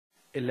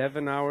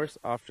11 hours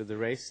after the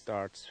race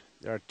starts,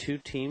 there are two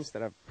teams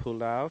that have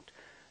pulled out,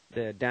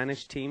 the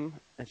Danish team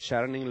at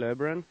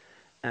Schärding-Löberen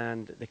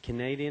and the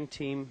Canadian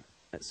team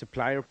at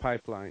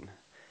Supplierpipeline.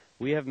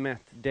 We have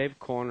met Dave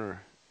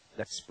Corner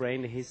that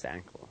sprained his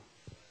ankle.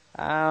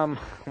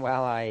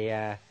 Well,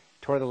 I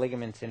tore the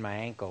ligaments in my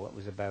ankle. It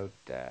was about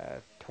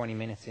 20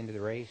 minutes into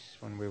the race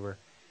when we were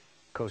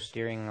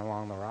co-steering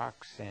along the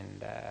rocks,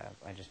 and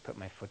I just put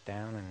my foot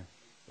down, and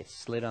it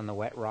slid on the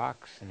wet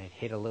rocks, and it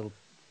hit a little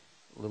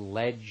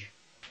ledge,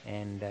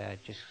 and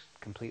just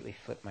completely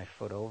flipped my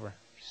foot over.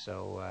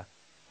 So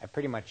I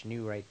pretty much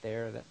knew right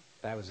there that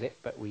that was it,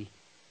 but we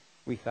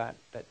thought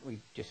that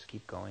we'd just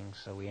keep going,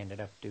 so we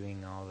ended up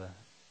doing all the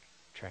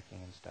trekking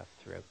and stuff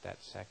throughout that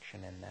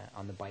section, and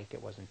on the bike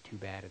it wasn't too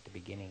bad at the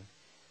beginning,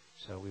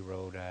 so we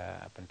rode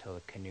up until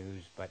the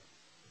canoes, but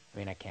I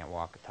mean, I can't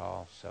walk at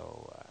all,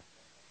 so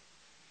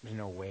there's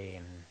no way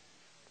in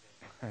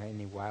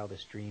any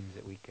wildest dreams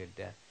that we could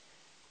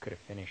have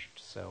finished.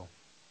 So,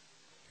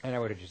 and I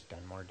would have just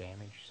done more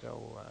damage.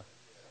 So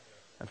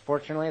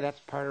unfortunately, that's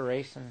part of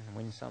racing.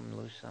 Win some,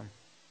 lose some.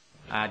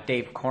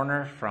 Dave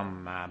Corner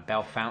from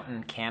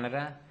Bellefontaine,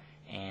 Canada,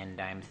 and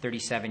I'm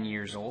 37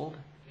 years old.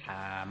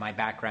 My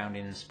background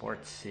in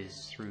sports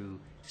is through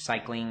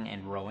cycling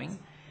and rowing,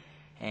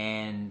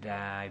 and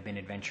I've been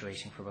adventure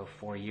racing for about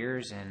 4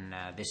 years, and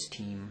this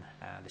team,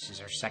 this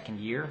is our second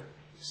year,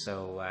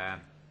 so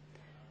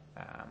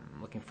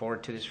looking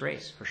forward to this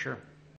race for sure.